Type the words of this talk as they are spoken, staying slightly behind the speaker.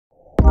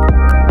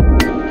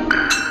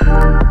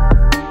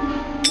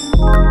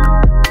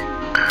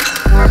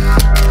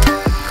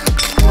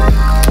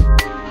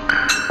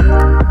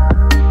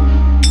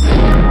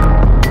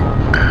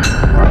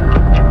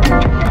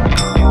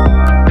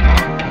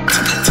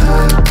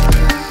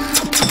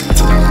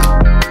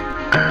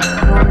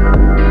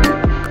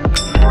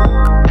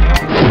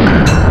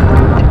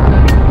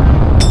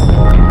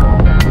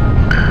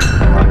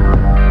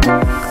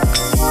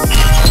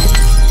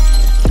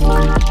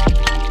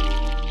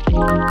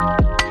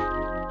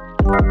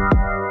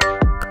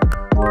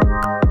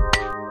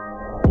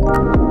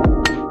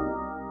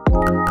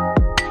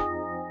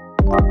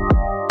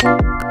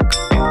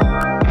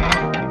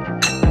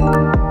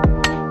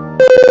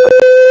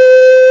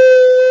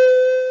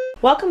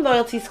Welcome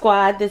Loyalty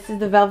Squad, this is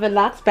the Velvet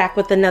Locks back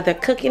with another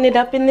cooking it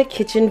up in the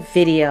kitchen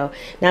video.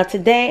 Now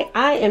today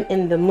I am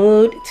in the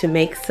mood to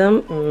make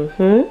some,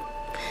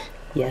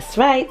 yes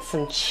right,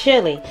 some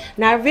chili.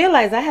 Now I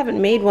realize I haven't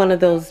made one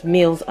of those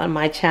meals on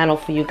my channel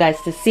for you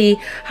guys to see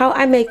how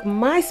I make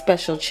my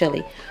special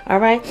chili.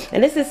 Alright,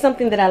 and this is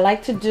something that I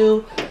like to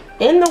do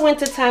in the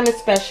winter time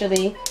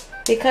especially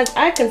because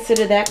I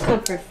consider that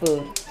comfort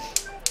food.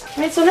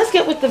 Alright, so let's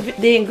get with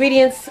the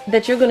ingredients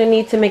that you're going to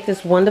need to make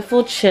this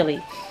wonderful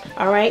chili.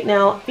 Alright,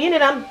 now being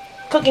that I'm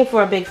cooking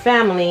for a big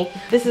family,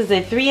 this is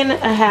a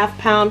 3.5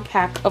 pound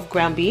pack of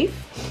ground beef.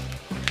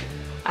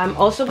 I'm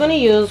also going to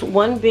use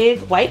one big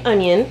white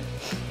onion.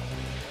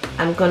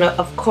 I'm going to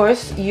of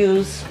course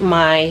use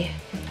my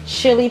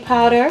chili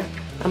powder.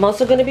 I'm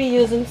also going to be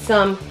using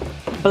some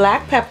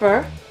black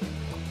pepper,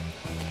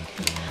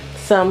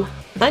 some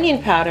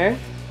onion powder,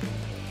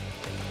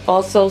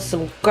 also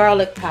some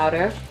garlic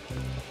powder,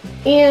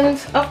 and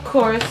of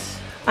course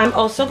I'm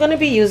also going to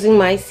be using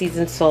my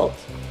seasoned salt.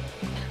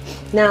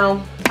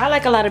 Now I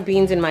like a lot of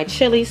beans in my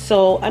chili,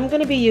 so I'm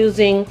going to be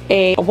using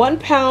a 1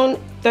 pound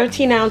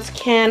 13-ounce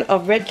can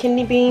of red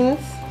kidney beans,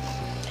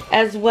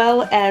 as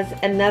well as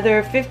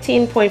another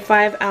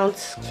 15.5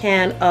 ounce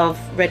can of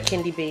red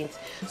kidney beans.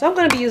 So I'm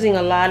going to be using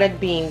a lot of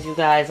beans, you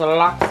guys,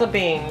 lots of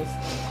beans.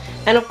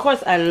 And of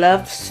course I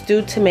love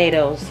stewed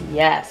tomatoes.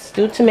 Yes,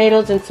 stewed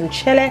tomatoes and some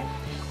chili.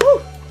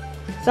 Woo!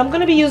 So I'm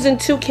going to be using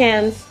 2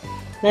 cans.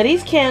 Now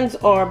these cans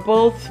are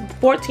both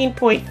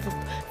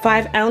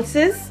 14.5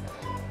 ounces.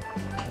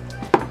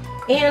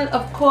 And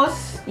of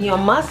course you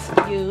must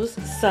use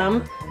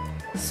some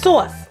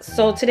sauce.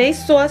 So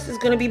today's sauce is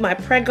going to be my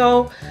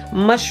Prego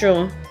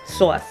mushroom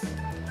sauce.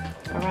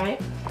 Alright.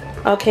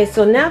 Okay,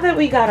 so now that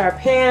we got our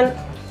pan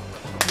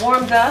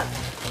warmed up,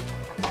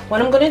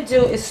 what I'm going to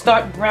do is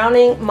start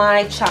browning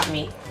my chopped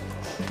meat.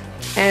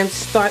 And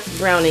start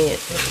browning it.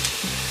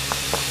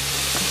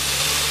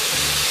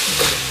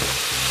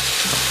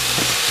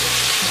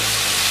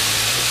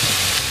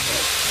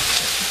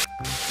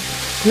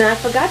 Now I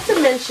forgot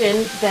to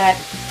mention that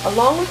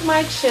along with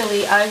my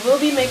chili, I will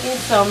be making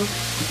some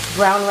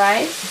brown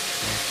rice.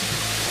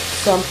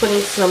 So I'm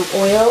putting some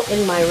oil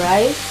in my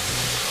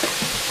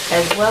rice,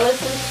 as well as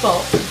some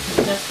salt,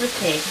 just for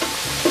taste.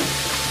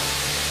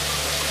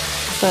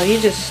 So you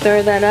just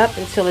stir that up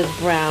until it's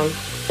brown.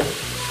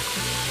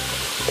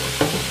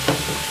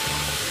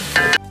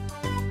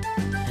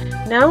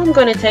 Now I'm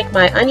going to take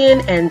my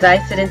onion and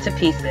dice it into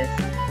pieces.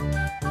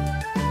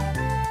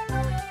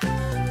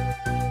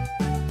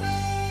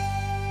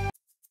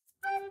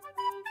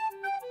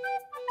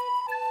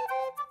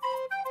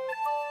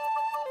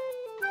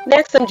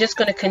 Next, I'm just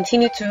going to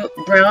continue to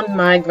brown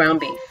my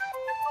ground beef.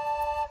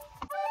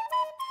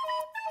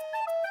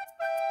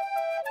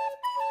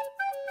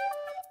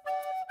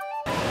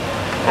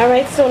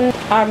 Alright, so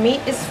our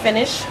meat is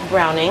finished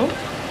browning.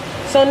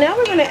 So now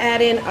we're going to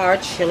add in our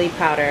chili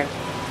powder.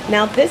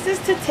 Now this is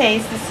to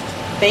taste, this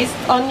is based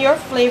on your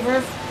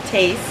flavor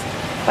taste,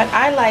 but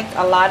I like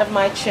a lot of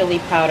my chili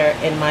powder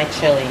in my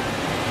chili.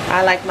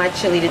 I like my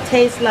chili to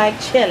taste like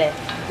chili.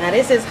 Now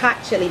this is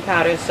hot chili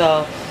powder,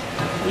 so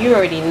you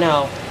already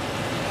know.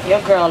 Your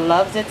girl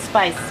loves it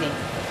spicy.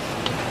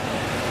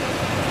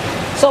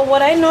 So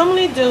what I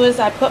normally do is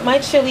I put my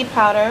chili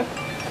powder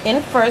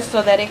in first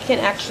so that it can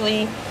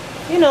actually,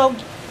 you know,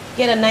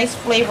 get a nice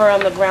flavor on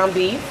the ground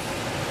beef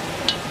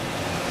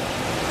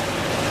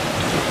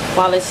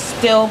while it's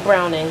still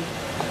browning.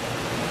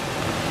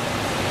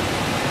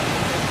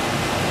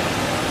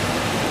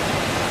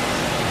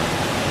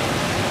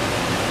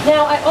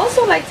 Now I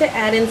also like to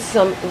add in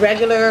some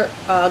regular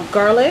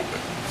garlic,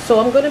 so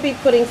I'm going to be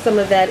putting some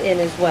of that in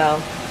as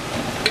well.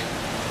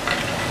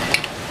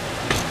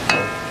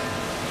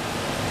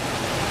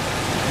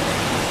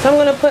 So I'm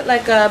going to put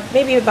like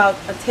maybe about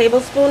a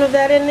tablespoon of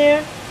that in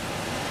there.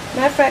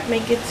 Matter of fact,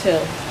 make it 2.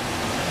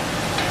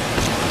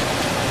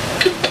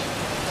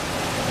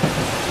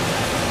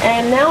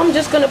 And now I'm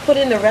just going to put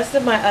in the rest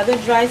of my other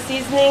dry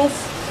seasonings.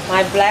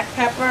 My black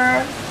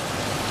pepper.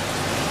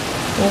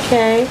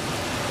 Okay.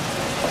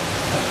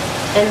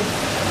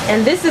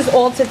 And this is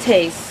all to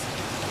taste.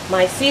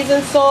 My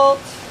seasoned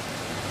salt.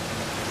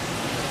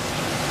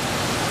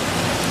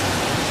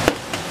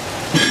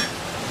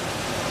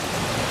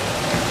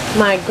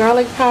 My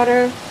garlic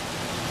powder.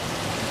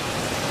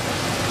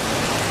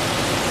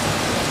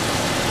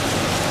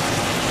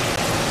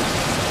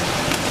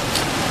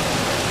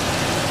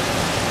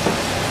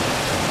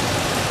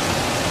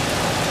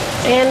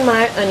 And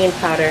my onion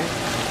powder.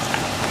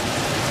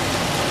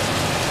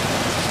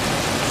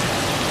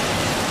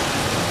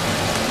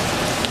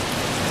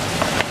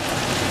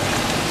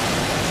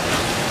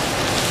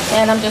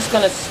 And I'm just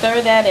going to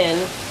stir that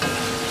in.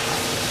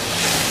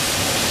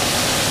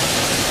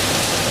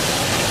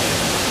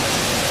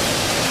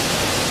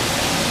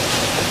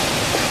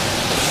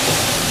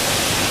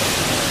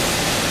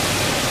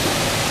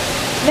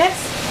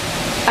 Next,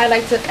 I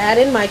like to add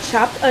in my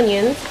chopped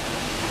onions.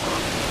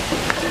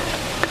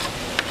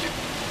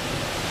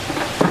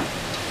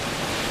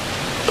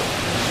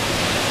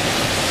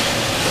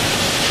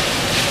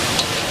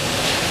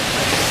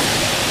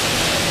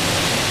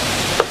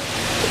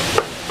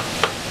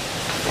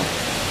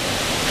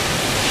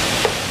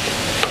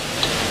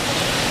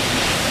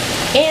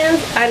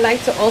 I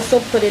like to also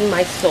put in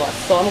my sauce.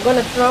 So I'm going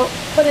to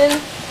put in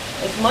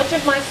as much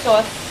of my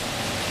sauce.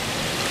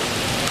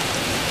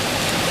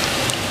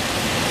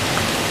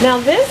 Now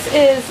this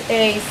is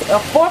a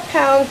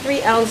 4-pound,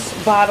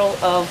 3-ounce bottle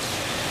of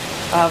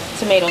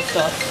tomato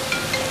sauce.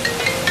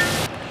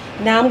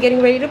 Now I'm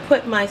getting ready to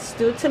put my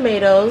stewed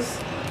tomatoes,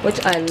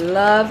 which I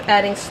love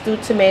adding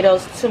stewed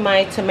tomatoes to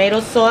my tomato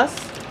sauce.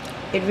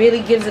 It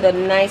really gives it a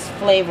nice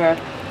flavor.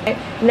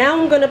 Now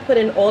I'm going to put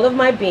in all of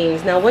my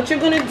beans. Now what you're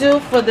going to do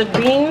for the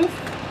beans,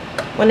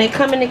 when they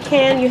come in a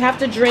can, you have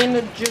to drain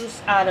the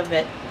juice out of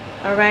it.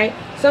 Alright?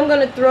 So I'm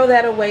going to throw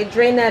that away,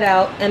 drain that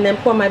out, and then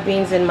pour my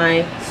beans in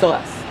my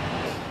sauce.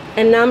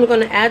 And now I'm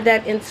going to add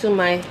that into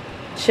my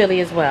chili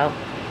as well.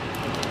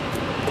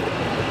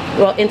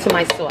 Well, into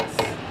my sauce.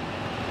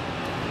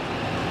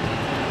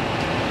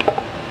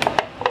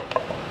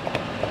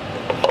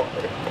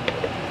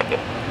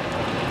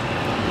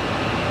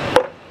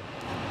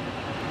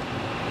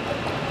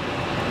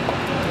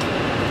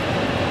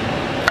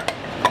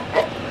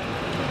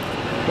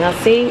 Now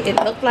see, it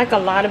looked like a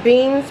lot of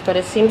beans, but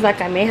it seems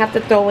like I may have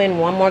to throw in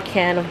one more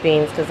can of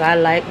beans because I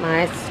like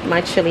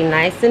my chili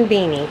nice and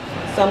beany.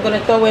 So I'm going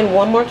to throw in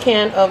one more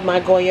can of my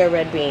Goya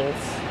red beans.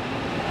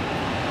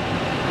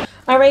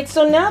 Alright,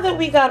 so now that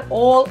we got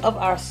all of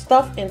our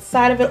stuff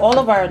inside of it, all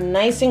of our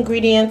nice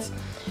ingredients,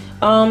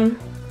 I'm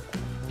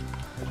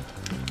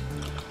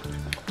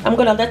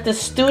going to let this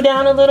stew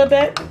down a little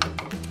bit.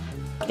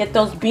 Get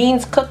those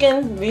beans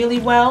cooking really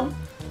well.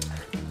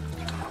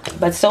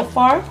 But so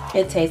far,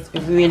 it tastes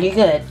really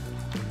good.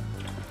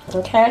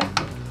 Okay?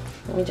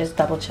 Let me just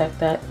double check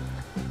that.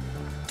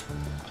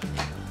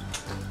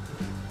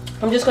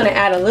 I'm just going to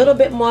add a little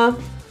bit more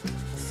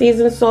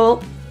seasoned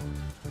salt.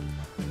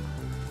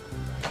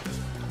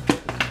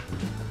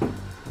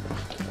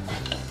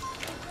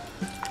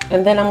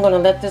 And then I'm going to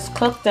let this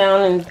cook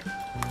down and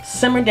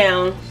simmer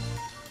down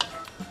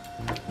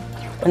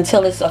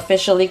until it's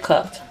officially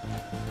cooked.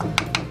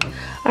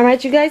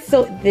 Alright you guys,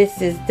 so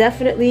this is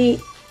definitely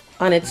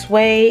on its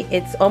way.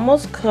 It's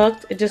almost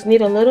cooked. It just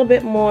needs a little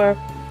bit more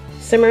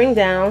simmering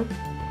down.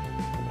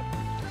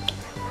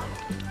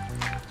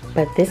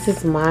 But this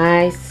is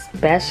my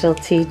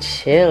specialty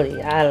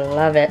chili. I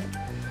love it.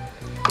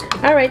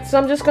 Alright, so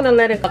I'm just going to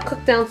let it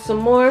cook down some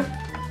more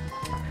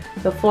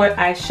before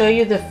I show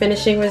you the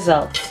finishing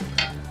results.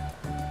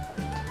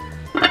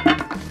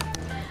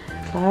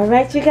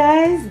 Alright you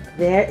guys,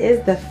 there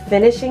is the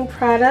finishing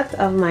product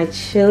of my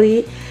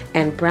chili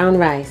and brown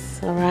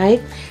rice.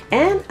 Alright,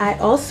 and I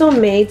also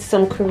made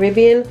some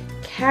Caribbean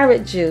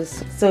carrot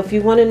juice. So if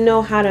you want to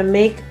know how to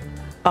make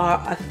our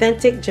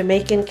authentic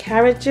Jamaican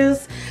carrot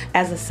juice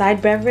as a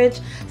side beverage,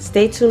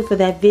 stay tuned for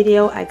that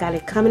video. I got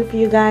it coming for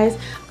you guys.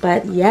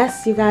 But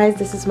yes, you guys,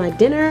 this is my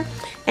dinner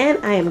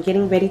and I am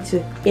getting ready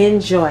to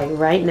enjoy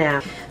right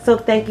now. So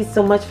thank you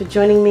so much for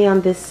joining me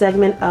on this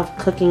segment of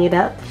Cooking It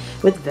Up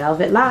with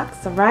Velvet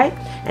Locks. Alright,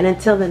 and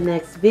until the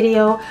next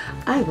video,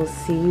 I will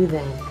see you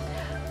then.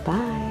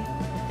 Bye.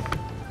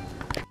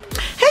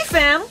 Hey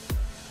fam,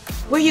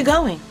 where you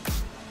going?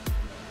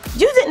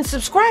 You didn't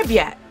subscribe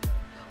yet.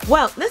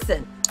 Well,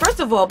 listen, first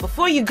of all,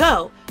 before you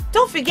go,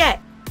 don't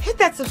forget, hit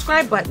that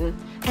subscribe button.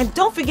 And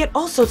don't forget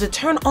also to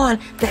turn on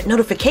that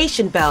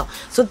notification bell.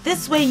 So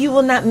this way you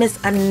will not miss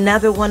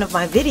another one of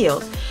my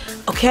videos.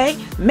 Okay?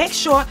 Make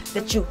sure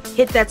that you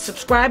hit that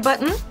subscribe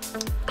button,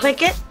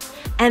 click it,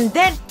 and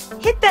then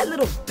hit that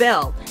little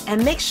bell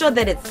and make sure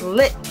that it's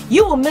lit.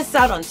 You will miss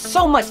out on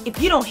so much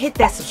if you don't hit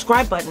that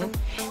subscribe button.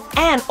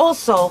 And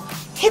also,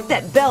 hit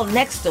that bell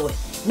next to it.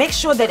 Make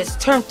sure that it's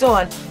turned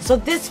on, so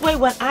this way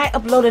when I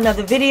upload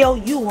another video,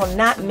 you will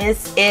not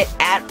miss it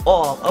at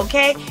all,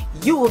 okay?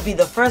 You will be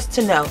the first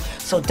to know.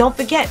 So don't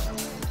forget,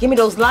 give me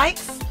those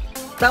likes,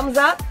 thumbs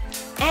up,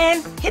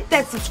 and hit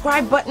that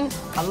subscribe button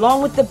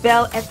along with the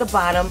bell at the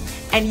bottom,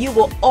 and you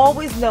will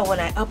always know when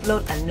I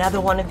upload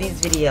another one of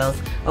these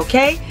videos,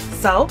 okay?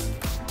 So,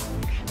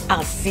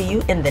 I'll see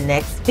you in the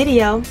next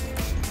video.